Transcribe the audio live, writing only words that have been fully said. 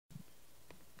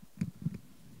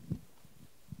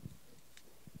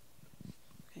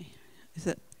is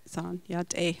it, it's on,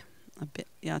 Yat A bit,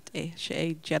 Yat A,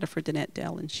 she Jennifer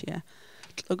Denetdale and she.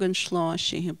 Logan Schlaw,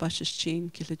 she had bushes chin,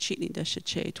 kill a cheating dash a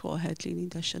che, twa head leaning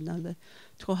dash another,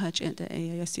 twa hatch and the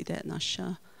A, I see that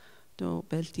nasha, do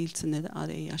bell deals in the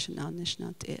other Yashananish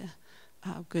not there.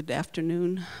 Good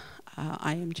afternoon.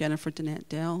 I am Jennifer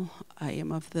Denetdale. I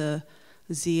am of the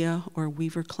Zia or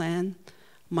Weaver clan.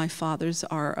 My fathers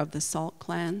are of the Salt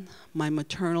clan. My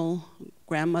maternal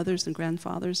grandmothers and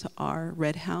grandfathers are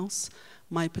Red House.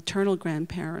 My paternal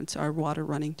grandparents are Water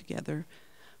Running Together.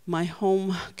 My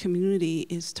home community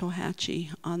is Tohatchi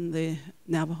on the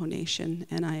Navajo Nation,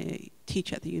 and I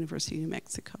teach at the University of New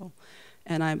Mexico.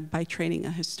 And I'm by training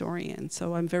a historian.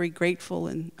 So I'm very grateful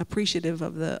and appreciative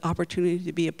of the opportunity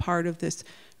to be a part of this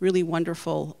really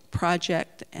wonderful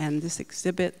project and this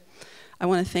exhibit. I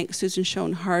want to thank Susan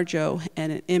Schoen Harjo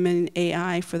and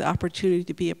MNAI for the opportunity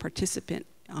to be a participant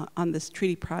on this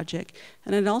treaty project.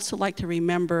 And I'd also like to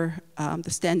remember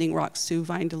the Standing Rock Sioux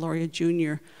Vine Deloria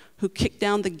Jr., who kicked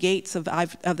down the gates of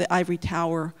the Ivory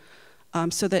Tower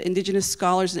so that Indigenous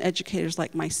scholars and educators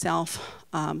like myself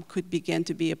could begin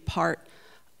to be a part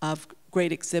of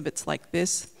great exhibits like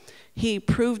this. He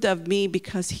approved of me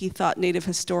because he thought Native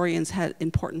historians had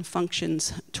important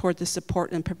functions toward the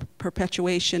support and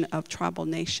perpetuation of tribal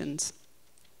nations.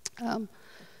 I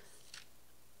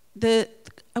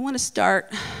want to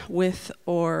start with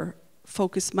or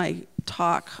focus my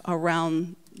talk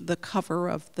around the cover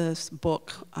of this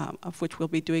book, of which we'll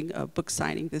be doing a book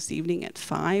signing this evening at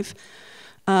 5.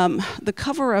 The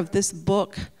cover of this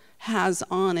book has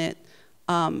on it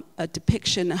a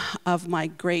depiction of my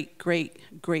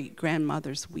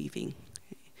great-great-great-grandmother's weaving.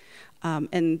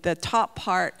 And the top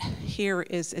part here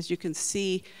is, as you can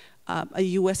see, a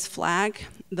U.S. flag.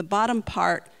 The bottom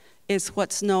part is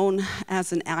what's known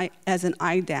as an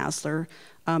eye dazzler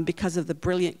because of the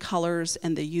brilliant colors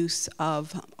and the use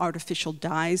of artificial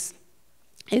dyes.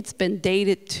 It's been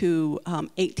dated to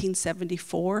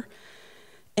 1874,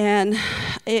 and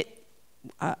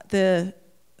the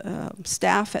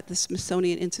staff at the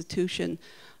Smithsonian Institution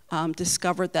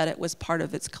discovered that it was part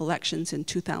of its collections in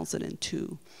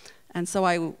 2002. And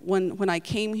so when I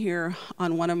came here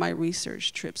on one of my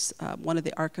research trips, one of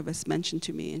the archivists mentioned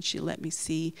to me, and she let me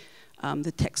see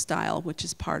the textile, which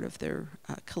is part of their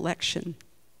collection.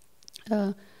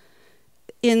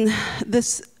 In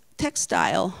this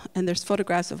textile, and there's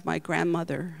photographs of my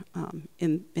grandmother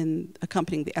in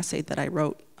accompanying the essay that I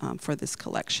wrote for this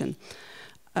collection.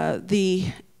 The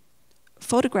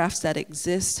photographs that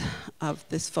exist of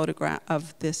this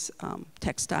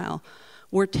textile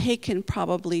were taken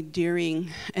probably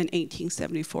during an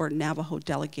 1874 Navajo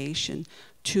delegation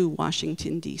to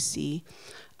Washington, D.C.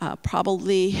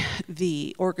 Probably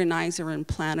the organizer and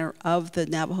planner of the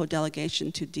Navajo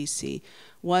delegation to D.C.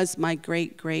 was my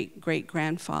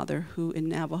great-great-great-grandfather, who in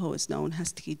Navajo is known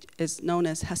as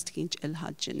Hastinj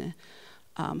El-Hajjine,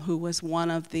 who was one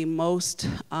of the most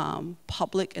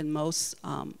public and most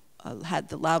had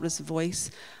the loudest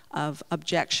voice of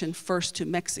objection, first to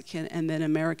Mexican and then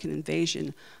American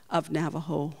invasion of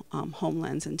Navajo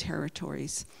homelands and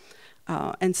territories.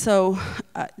 And so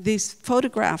these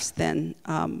photographs then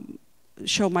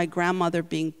show my grandmother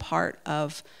being part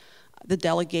of the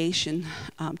delegation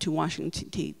to Washington,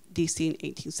 D.C. in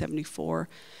 1874.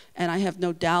 And I have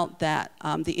no doubt that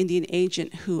the Indian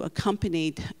agent who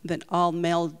accompanied the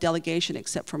all-male delegation,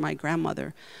 except for my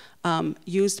grandmother,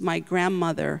 used my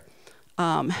grandmother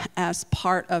as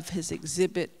part of his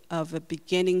exhibit of a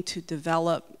beginning to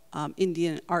develop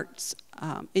Indian arts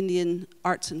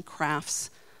and crafts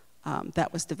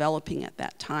that was developing at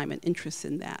that time, and interest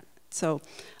in that. So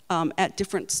at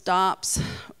different stops,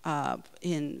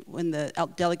 when the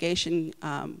delegation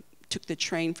took the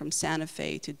train from Santa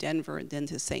Fe to Denver and then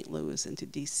to St. Louis and to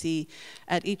DC,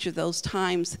 at each of those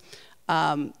times,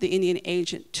 the Indian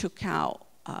agent took out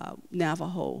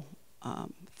Navajo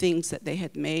things that they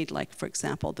had made, like, for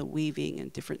example, the weaving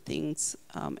and different things.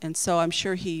 And so I'm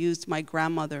sure he used my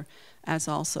grandmother as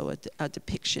also a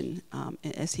depiction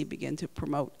as he began to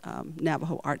promote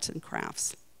Navajo arts and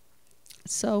crafts.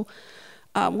 So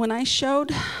when I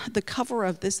showed the cover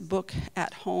of this book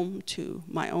at home to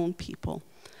my own people,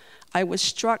 I was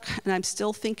struck, and I'm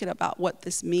still thinking about what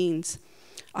this means.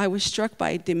 I was struck by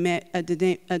a Diné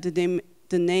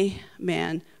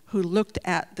man who looked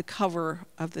at the cover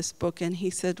of this book, and he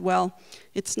said, well,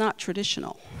 it's not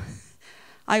traditional.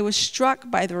 I was struck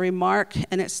by the remark,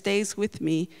 and it stays with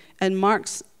me, and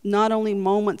marks not only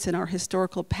moments in our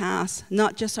historical past,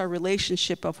 not just our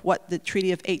relationship of what the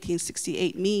Treaty of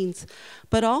 1868 means,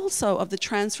 but also of the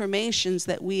transformations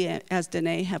that we as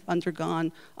Diné have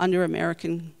undergone under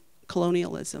American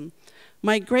colonialism.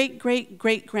 My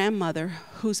great-great-great-grandmother,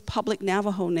 whose public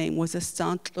Navajo name was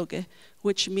Estantluge,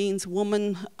 which means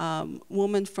woman,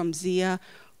 woman from Zia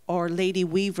or Lady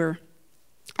Weaver,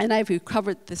 and I've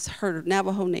recovered her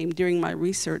Navajo name during my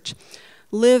research,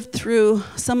 lived through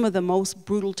some of the most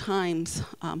brutal times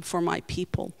for my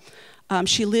people.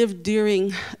 She lived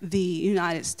during the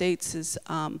United States'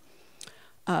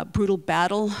 brutal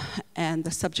battle and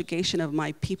the subjugation of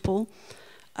my people,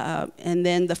 and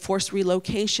then the forced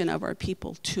relocation of our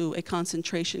people to a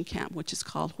concentration camp, which is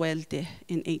called Huelde,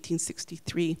 in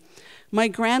 1863. My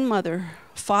grandmother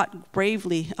fought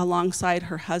bravely alongside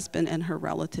her husband and her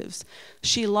relatives.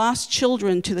 She lost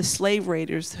children to the slave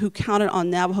raiders who counted on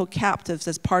Navajo captives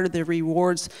as part of their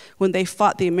rewards when they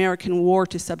fought the American war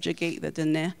to subjugate the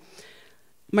Diné.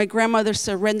 My grandmother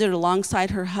surrendered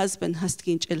alongside her husband,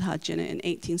 Huskinch Ilhajina, in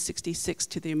 1866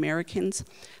 to the Americans.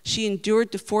 She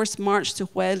endured the forced march to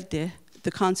Huelde,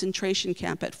 the concentration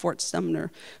camp at Fort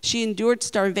Sumner. She endured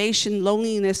starvation,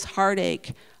 loneliness,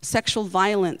 heartache, sexual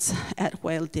violence at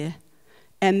Huelde.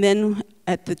 And then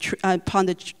upon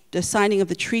the signing of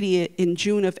the treaty in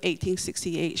June of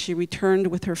 1868, she returned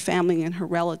with her family and her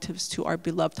relatives to our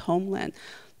beloved homeland,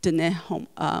 Diné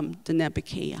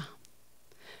Bekeya.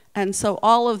 And so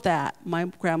all of that,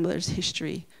 my grandmother's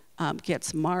history,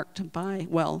 gets marked by,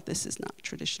 well, this is not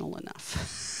traditional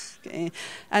enough. Okay?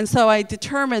 And so I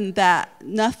determined that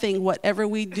nothing, whatever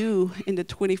we do in the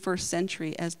 21st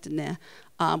century as Diné,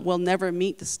 will never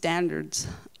meet the standards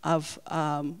of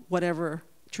whatever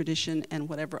tradition and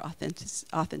whatever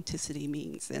authenticity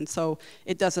means. And so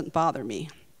it doesn't bother me.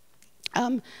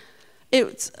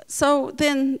 So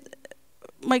then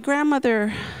my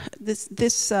grandmother,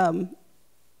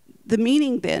 the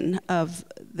meaning then of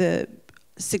the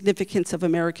significance of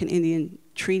American Indian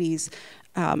treaties,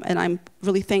 and I'm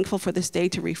really thankful for this day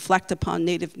to reflect upon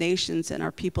Native nations and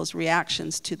our people's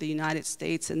reactions to the United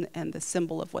States and the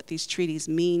symbol of what these treaties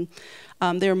mean.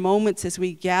 There are moments as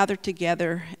we gather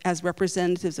together as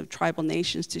representatives of tribal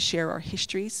nations to share our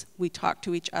histories. We talk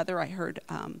to each other. I heard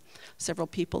several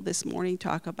people this morning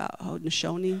talk about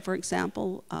Haudenosaunee, for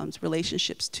example,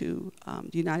 relationships to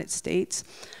the United States.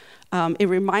 It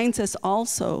reminds us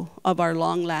also of our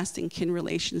long-lasting kin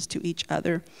relations to each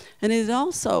other. And it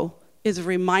also is a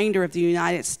reminder of the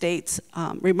United States,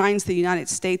 reminds the United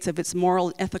States of its moral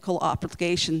and ethical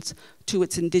obligations to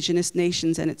its indigenous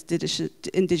nations and its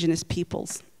indigenous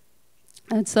peoples.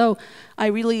 And so I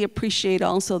really appreciate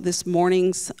also this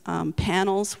morning's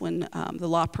panels when the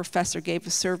law professor gave a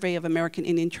survey of American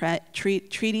Indian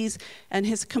treaties and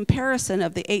his comparison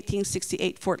of the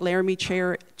 1868 Fort Laramie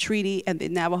Treaty and the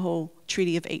Navajo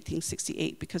Treaty of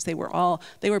 1868, because they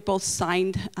were both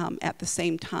signed at the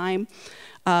same time.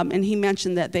 And he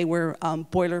mentioned that they were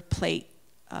boilerplate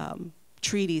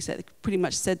treaties that pretty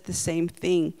much said the same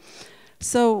thing.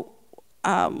 So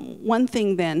one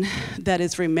thing then that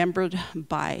is remembered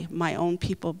by my own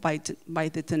people, by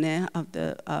the Diné, of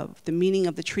the meaning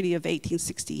of the Treaty of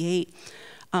 1868,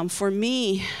 for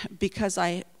me, because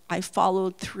I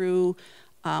followed through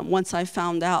once I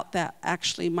found out that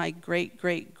actually my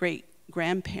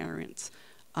great-great-great-grandparents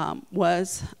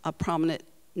was a prominent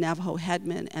Navajo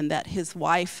headman, and that his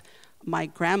wife, my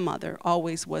grandmother,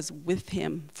 always was with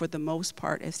him for the most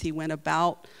part as he went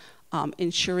about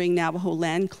ensuring Navajo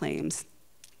land claims.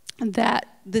 That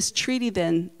this treaty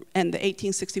then, and the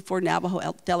 1864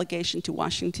 Navajo delegation to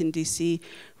Washington, D.C.,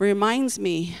 reminds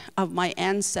me of my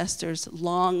ancestors'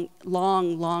 long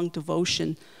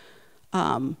devotion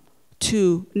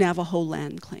to Navajo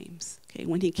land claims. Okay,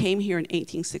 when he came here in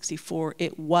 1864,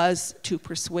 it was to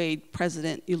persuade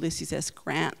President Ulysses S.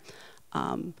 Grant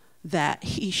that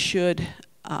he should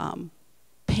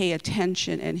pay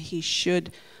attention and he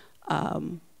should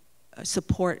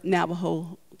support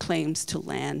Navajo claims to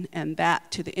land, and that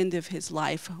to the end of his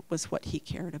life was what he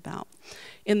cared about.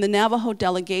 In the Navajo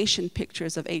delegation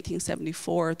pictures of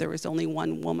 1874, there was only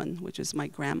one woman, which is my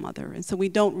grandmother, and so we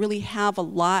don't really have a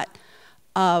lot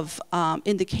of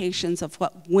indications of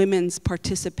what women's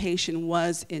participation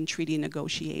was in treaty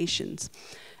negotiations.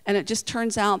 And it just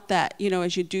turns out that, you know,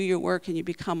 as you do your work and you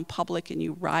become public and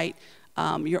you write,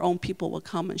 your own people will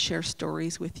come and share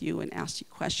stories with you and ask you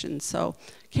questions. So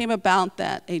it came about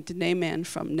that a Diné man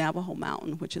from Navajo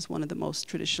Mountain, which is one of the most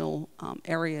traditional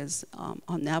areas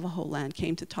on Navajo land,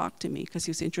 came to talk to me because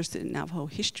he was interested in Navajo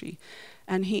history.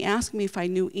 And he asked me if I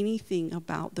knew anything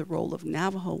about the role of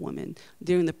Navajo women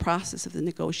during the process of the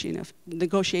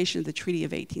negotiation of the Treaty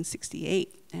of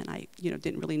 1868. And I,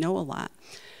 didn't really know a lot.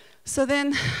 So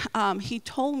then he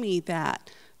told me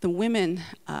that the women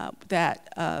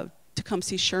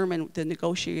Tecumseh Sherman, the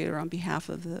negotiator on behalf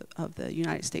of the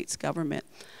United States government,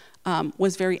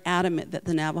 was very adamant that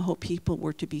the Navajo people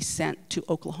were to be sent to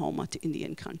Oklahoma, to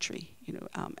Indian country.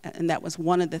 And that was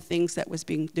one of the things that was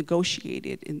being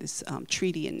negotiated in this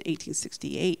treaty in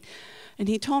 1868. And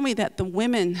he told me that the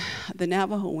women, the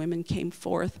Navajo women, came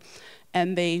forth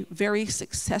and they very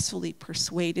successfully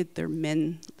persuaded their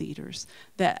men leaders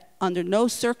that under no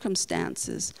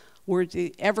circumstances were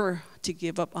they ever to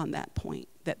give up on that point,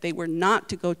 that they were not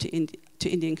to go to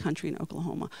Indian country in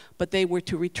Oklahoma, but they were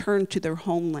to return to their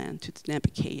homeland, to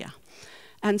Tenebkeya.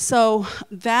 And so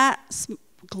that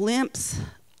glimpse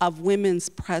of women's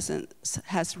presence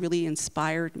has really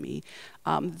inspired me,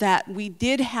 that we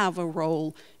did have a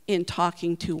role in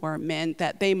talking to our men,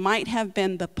 that they might have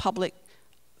been the public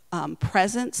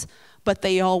presence, but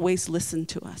they always listened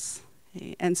to us.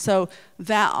 Okay? And so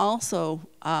that also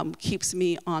keeps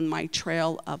me on my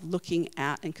trail of looking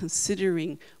at and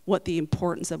considering what the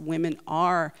importance of women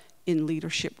are in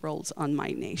leadership roles on my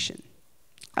nation.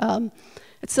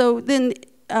 So then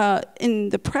in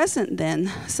the present then,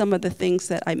 some of the things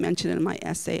that I mentioned in my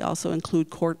essay also include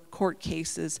court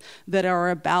cases that are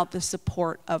about the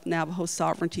support of Navajo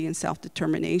sovereignty and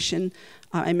self-determination.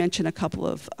 I mentioned a couple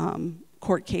of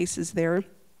court cases there.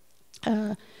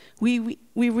 We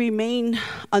remain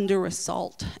under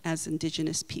assault as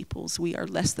Indigenous peoples. We are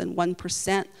less than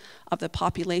 1% of the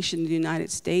population in the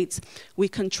United States. We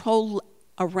control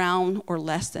around or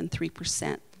less than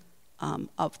 3%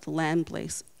 of the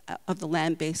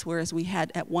land base, whereas we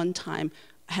had at one time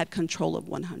had control of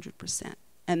 100%.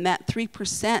 And that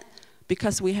 3%,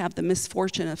 because we have the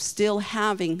misfortune of still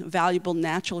having valuable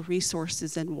natural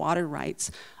resources and water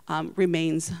rights,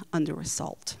 remains under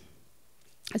assault.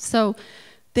 So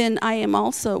then I am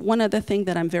also, one other thing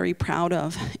that I'm very proud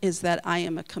of is that I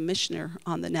am a commissioner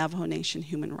on the Navajo Nation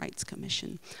Human Rights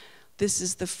Commission. This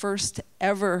is the first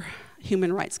ever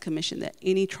Human Rights Commission that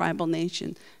any tribal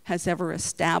nation has ever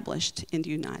established in the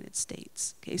United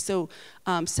States. Okay, so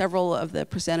several of the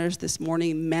presenters this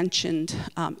morning mentioned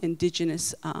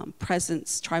Indigenous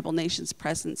presence, tribal nations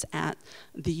presence at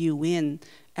the UN.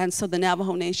 And so the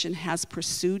Navajo Nation has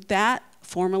pursued that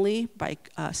formally by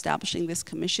establishing this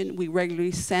commission. We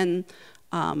regularly send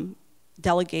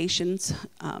delegations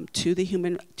to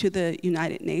the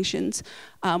United Nations.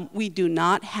 We do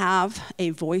not have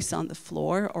a voice on the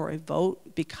floor or a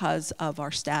vote because of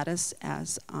our status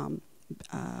as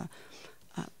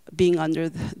being under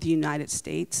the United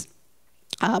States.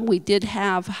 We did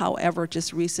have, however,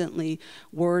 just recently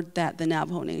word that the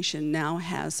Navajo Nation now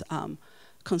has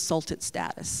consultant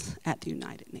status at the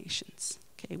United Nations.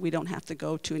 Okay, we don't have to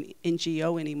go to an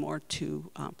NGO anymore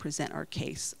to present our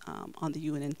case on the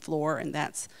UN floor, and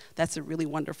that's a really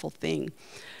wonderful thing.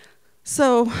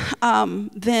 So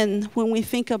then when we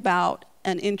think about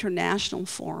an international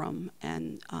forum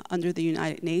and under the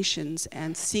United Nations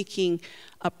and seeking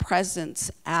a presence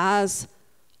as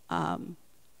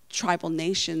tribal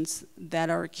nations that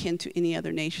are akin to any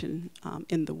other nation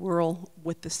in the world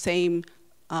with the same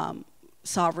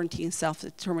sovereignty and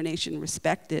self-determination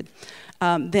respected,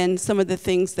 then some of the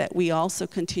things that we also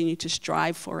continue to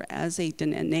strive for as a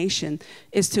Diné nation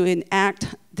is to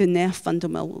enact Diné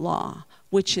fundamental law,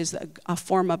 which is a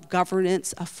form of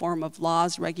governance, a form of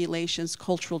laws, regulations,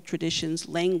 cultural traditions,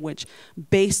 language,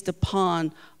 based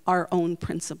upon our own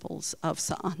principles of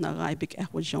Sa'ahnagai Bik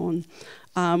Ehwajon.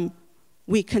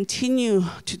 We continue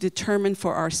to determine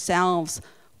for ourselves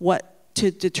what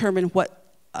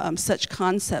such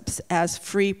concepts as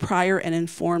free, prior, and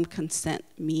informed consent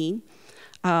mean.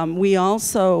 We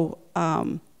also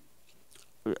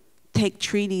take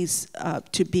treaties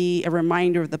to be a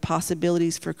reminder of the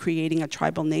possibilities for creating a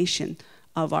tribal nation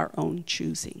of our own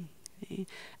choosing. Okay?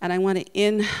 And I want to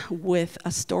end with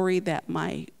a story that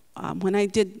when I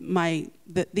did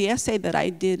the essay that I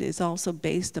did is also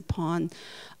based upon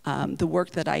the work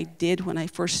that I did when I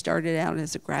first started out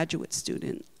as a graduate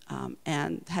student.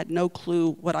 And had no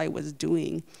clue what I was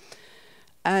doing,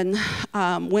 and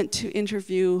went to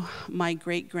interview my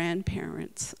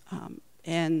great-grandparents,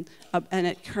 and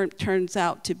it turns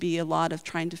out to be a lot of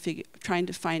trying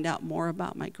to find out more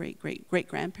about my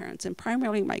great-grandparents, and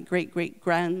primarily my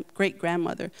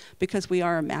great-grandmother, because we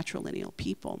are a matrilineal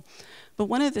people. But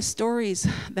one of the stories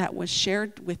that was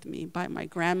shared with me by my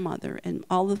grandmother and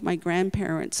all of my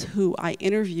grandparents who I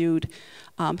interviewed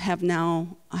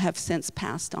have since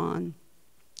passed on.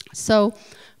 So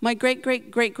my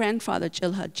great-great-great-grandfather,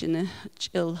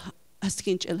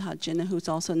 who's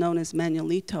also known as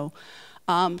Manuelito,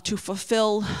 to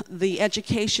fulfill the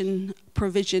education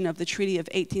provision of the Treaty of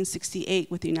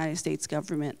 1868 with the United States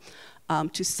government,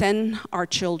 to send our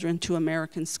children to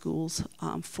American schools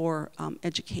for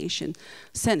education,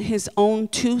 sent his own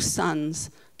 2 sons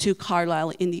to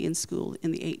Carlisle Indian School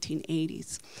in the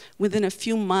 1880s. Within a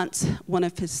few months, one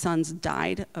of his sons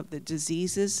died of the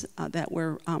diseases that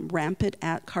were rampant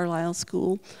at Carlisle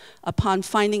School. Upon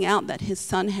finding out that his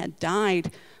son had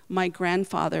died, my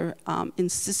grandfather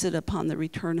insisted upon the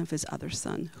return of his other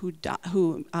son, who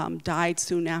died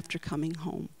soon after coming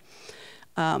home.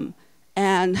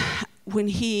 And when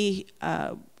he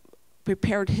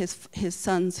prepared his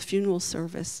son's funeral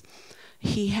service,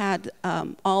 he had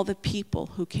all the people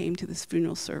who came to this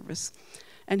funeral service.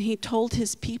 And he told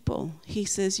his people, he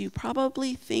says, you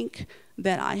probably think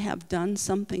that I have done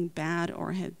something bad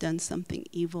or have done something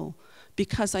evil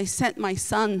because I sent my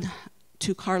son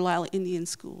to Carlisle Indian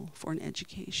School for an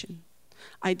education.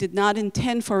 I did not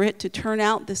intend for it to turn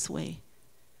out this way.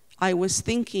 I was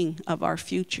thinking of our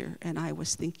future, and I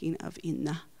was thinking of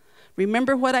Inna.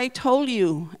 Remember what I told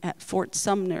you at Fort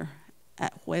Sumner,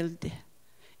 at Huelde.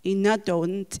 Inna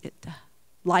don't,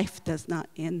 life does not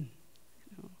end.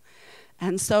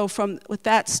 And so with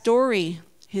that story,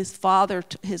 his father,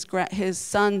 his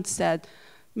son said,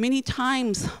 many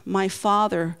times my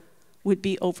father would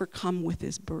be overcome with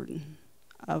his burden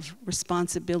of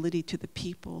responsibility to the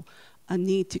people, a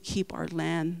need to keep our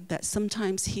land, that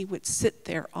sometimes he would sit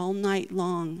there all night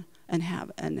long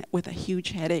and with a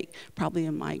huge headache, probably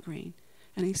a migraine.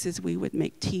 And he says we would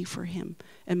make tea for him.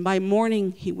 And by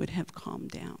morning, he would have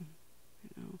calmed down.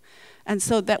 And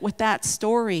so that with that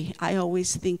story, I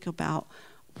always think about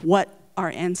what our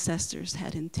ancestors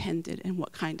had intended and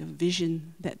what kind of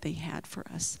vision that they had for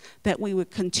us, that we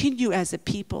would continue as a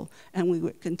people and we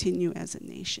would continue as a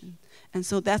nation. And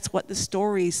so that's what the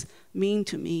stories mean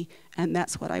to me, and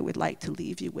that's what I would like to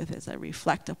leave you with as I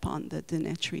reflect upon the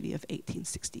Diné Treaty of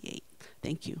 1868.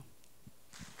 Thank you.